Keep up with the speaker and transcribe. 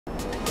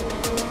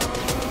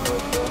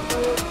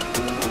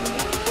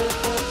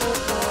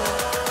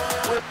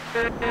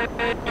Pick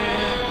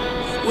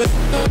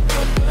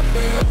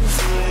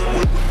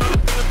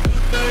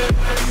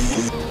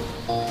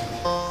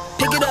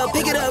it up,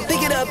 pick it up,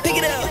 pick it up, pick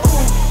it up.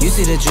 You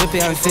see the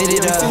drippy, I'm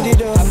fitted up.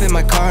 Hop in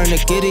my car and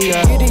the giddy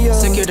up.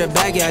 Secure the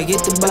bag, yeah, I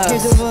get the bus.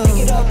 Pick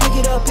it up, pick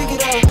it up, pick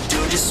it up.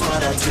 Do just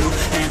what I do,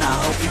 and I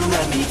hope you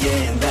let me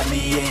in,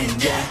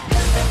 yeah.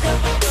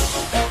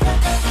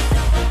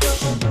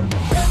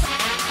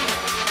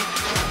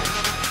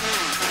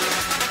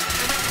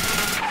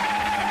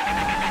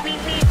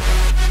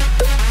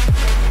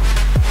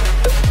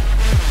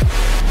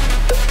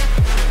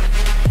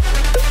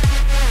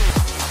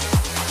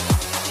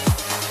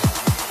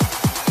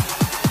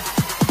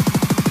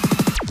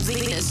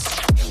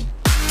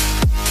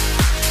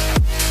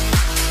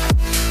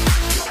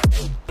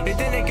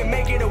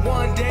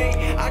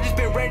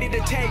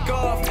 Take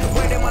off,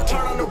 waiting my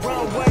turn on the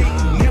runway.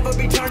 Never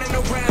be turning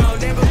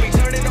around, never be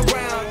turning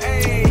around,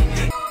 ayy.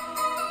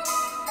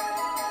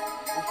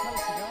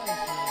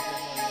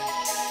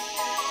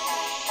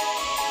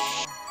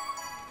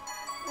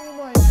 Oh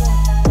my god.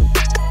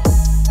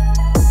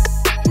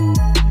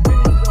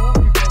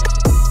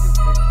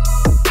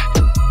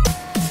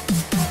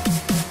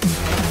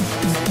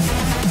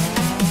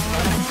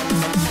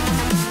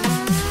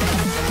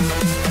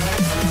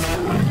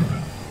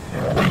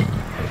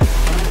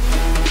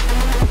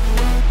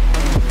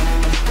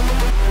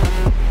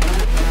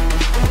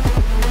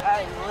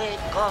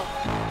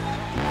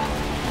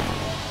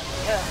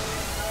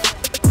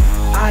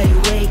 I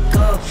wake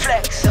up,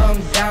 flex, thumb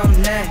down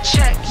that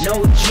check.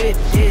 No drip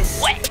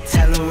this, wet.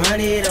 Tell 'em run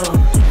it up,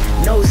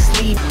 no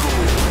sleep.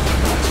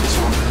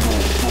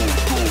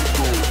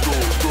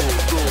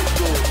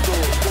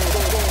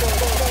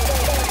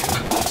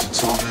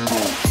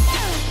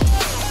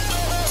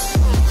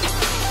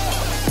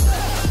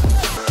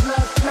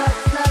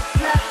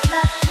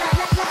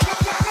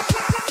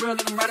 Girl,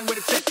 I'm riding with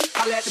a tip.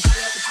 I let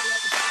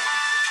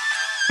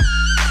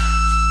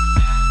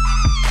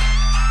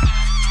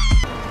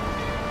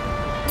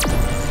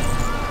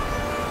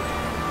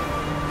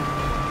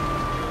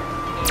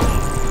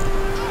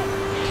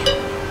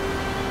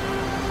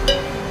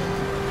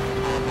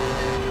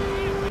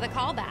the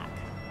callback.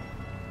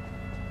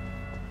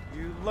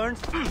 You learned.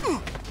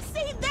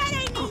 See, that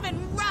ain't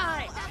even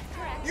right.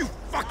 You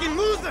fucking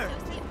loser!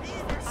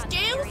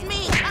 Excuse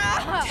me.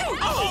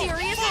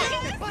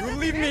 Seriously? You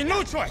leave me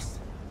no choice.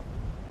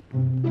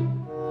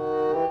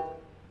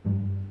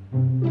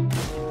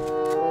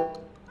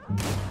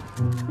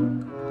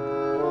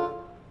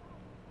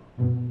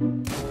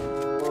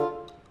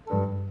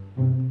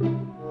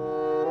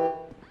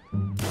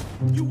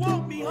 You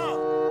want me, huh?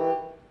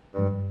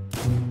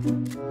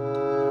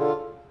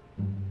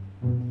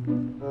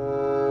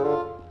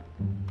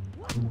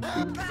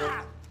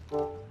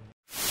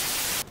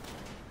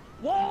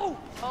 Wow!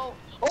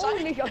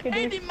 Oh, niet achter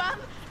Hey, die man,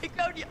 ik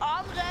wou die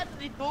aanrijden,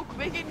 die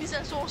BIGKING, die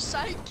zijn zo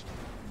psych.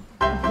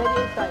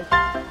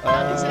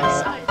 Ja, die zijn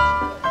psych.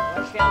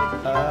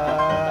 Waarschijnlijk.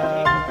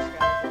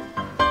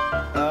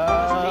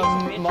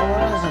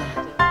 Mama.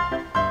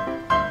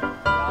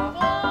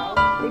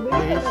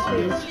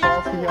 Deze is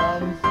fout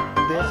gegaan.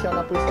 Deze gaat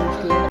naar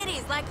politie. It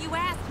is like you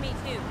asked me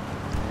to.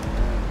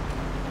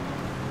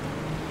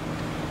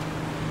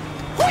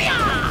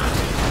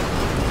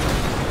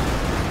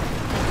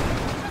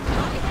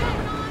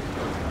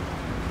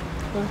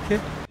 Ok.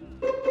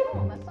 Pô,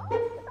 mas só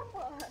essa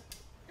porra.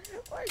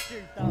 Ai,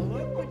 tio, tá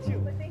louco, tio?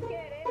 Foi sem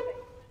querer,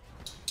 velho.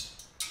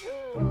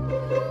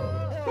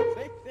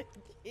 Foi sem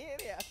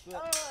querer,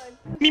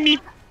 Mimi.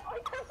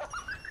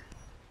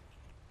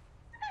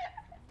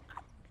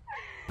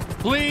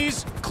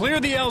 Please clear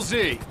the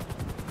LZ.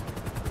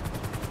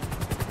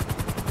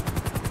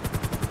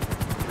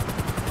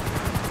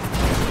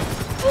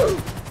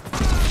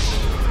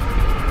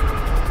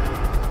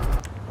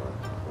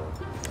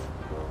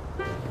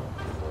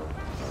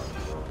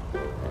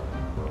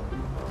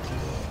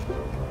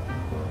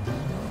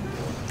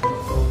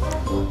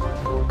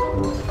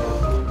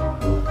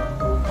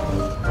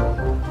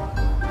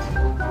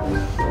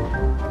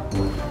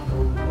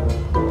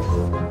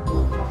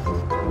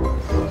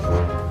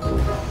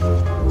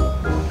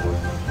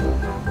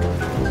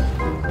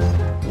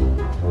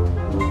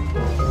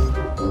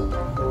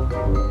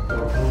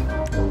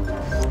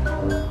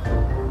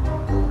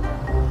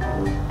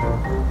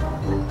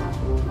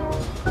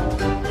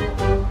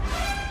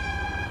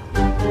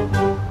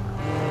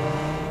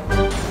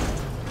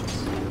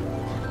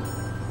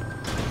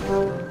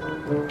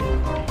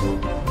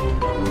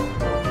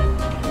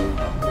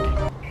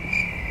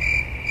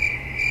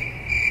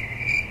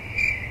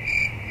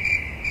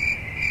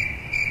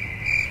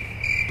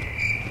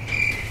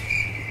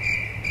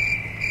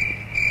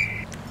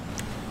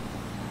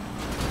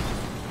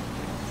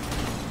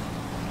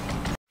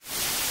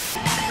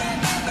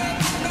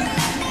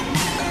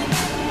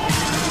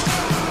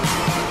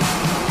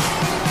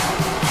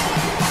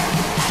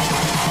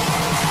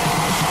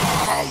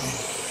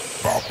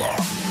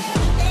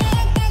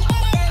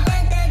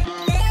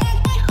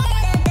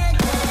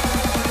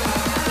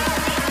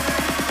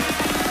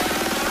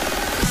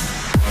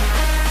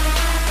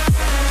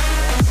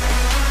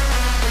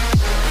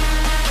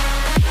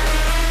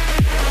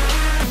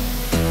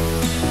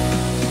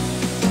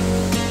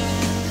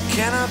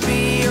 Can I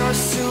be your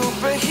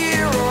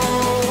superhero?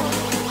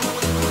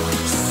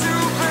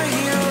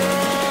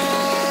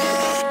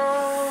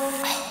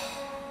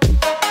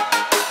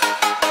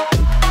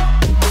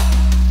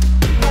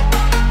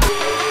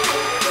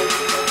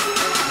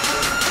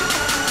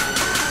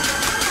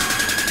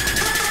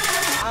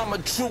 I'm a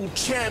true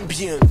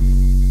champion.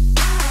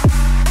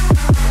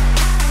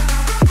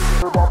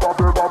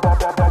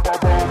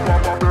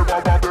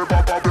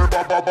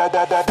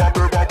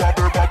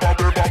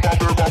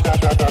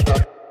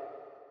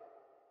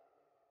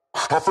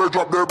 I feel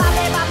drop there.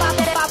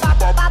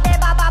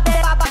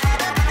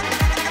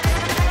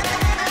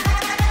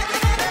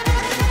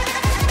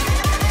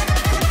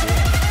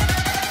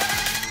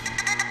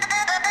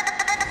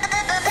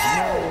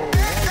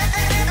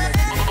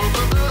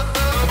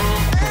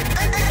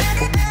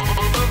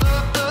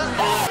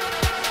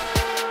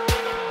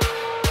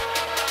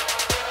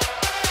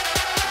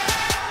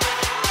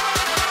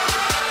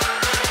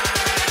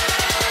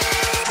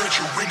 Spread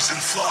your wings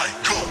and fly,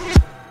 go.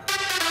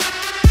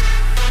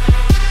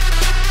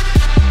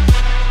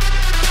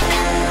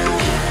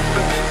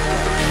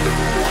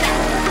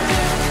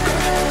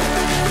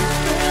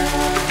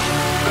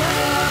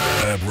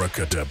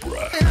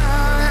 Abracadabra.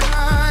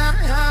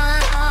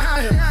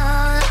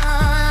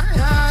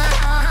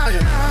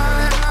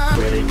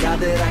 Really got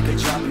that I could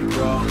drop you,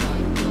 bro.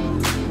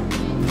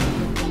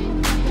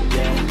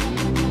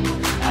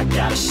 Yeah, I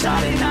got a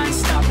shot and I ain't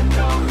stopping,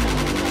 though.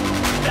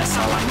 That's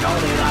how I know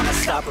that I'm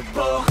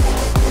unstoppable.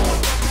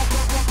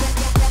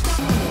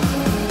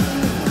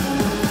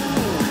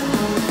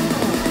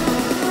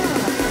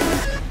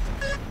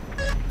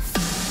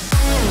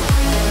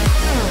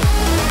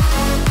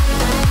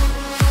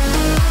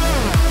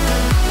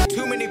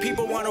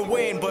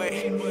 Win, but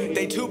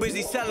they too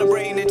busy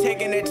celebrating and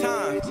taking their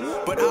time.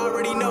 But I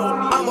already know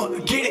I'ma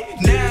get it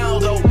now,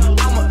 though.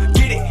 I'ma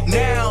get it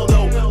now,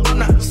 though. I'm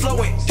not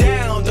slowing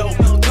down, though.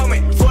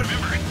 Coming for the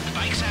remember, the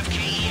bikes have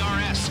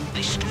KERS.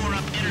 They store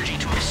up energy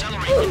to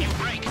accelerate when you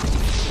brake.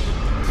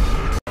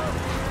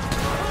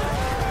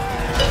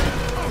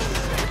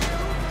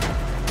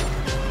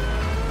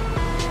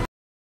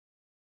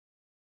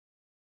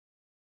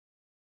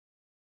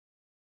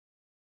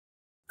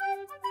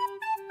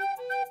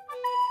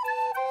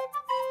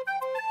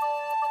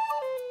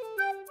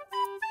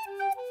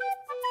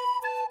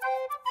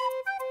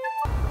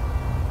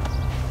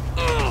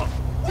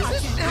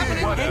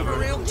 Whatever.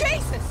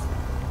 Jesus!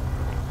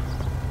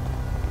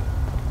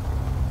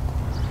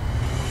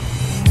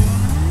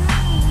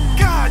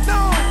 God,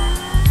 no!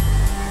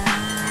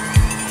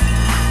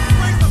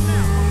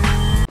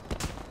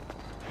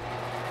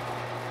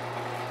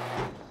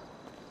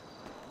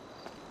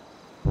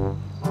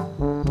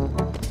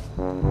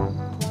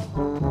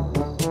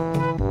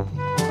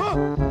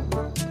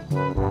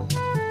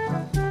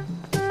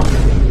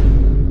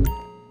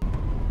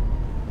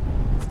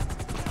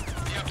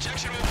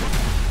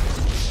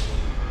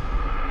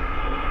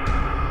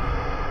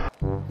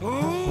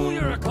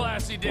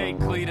 Day,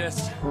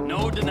 Cletus.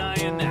 No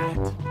denying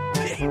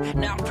that.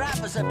 Now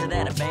drive us up to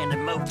that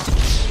abandoned moat.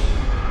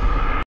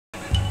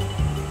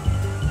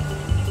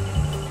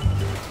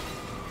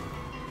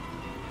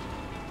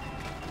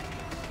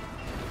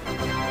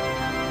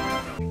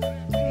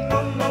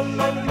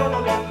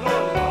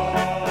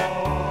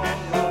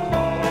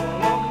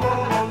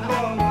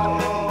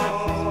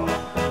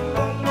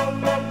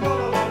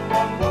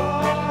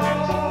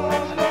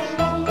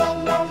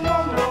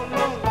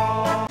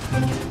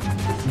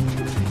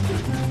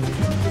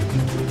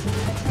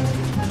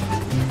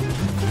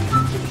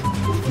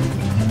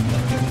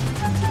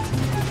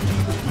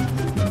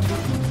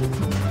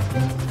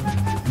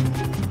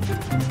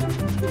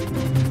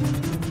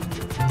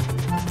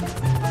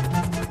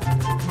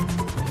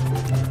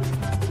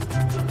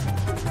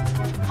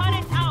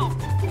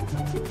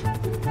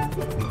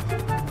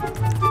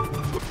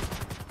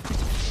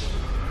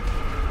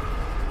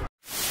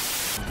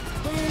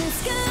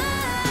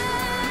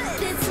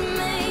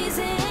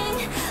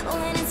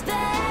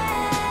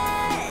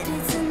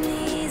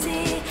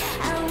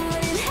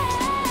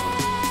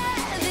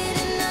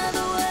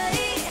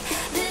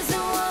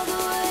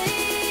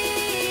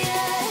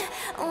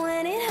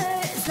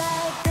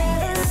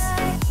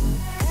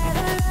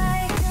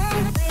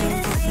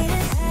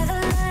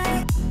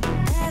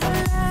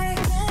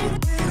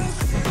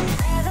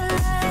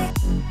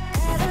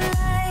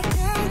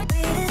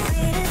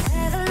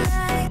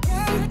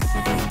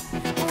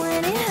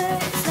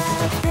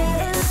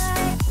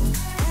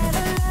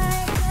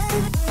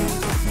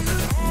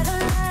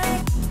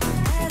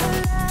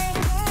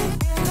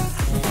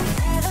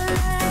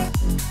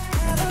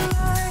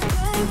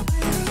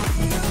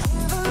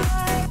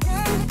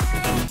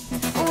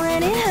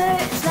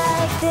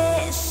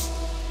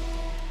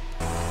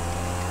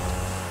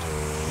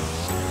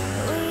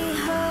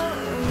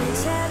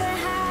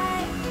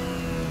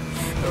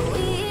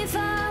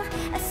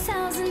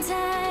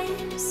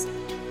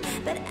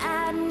 but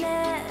I've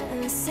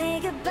never seen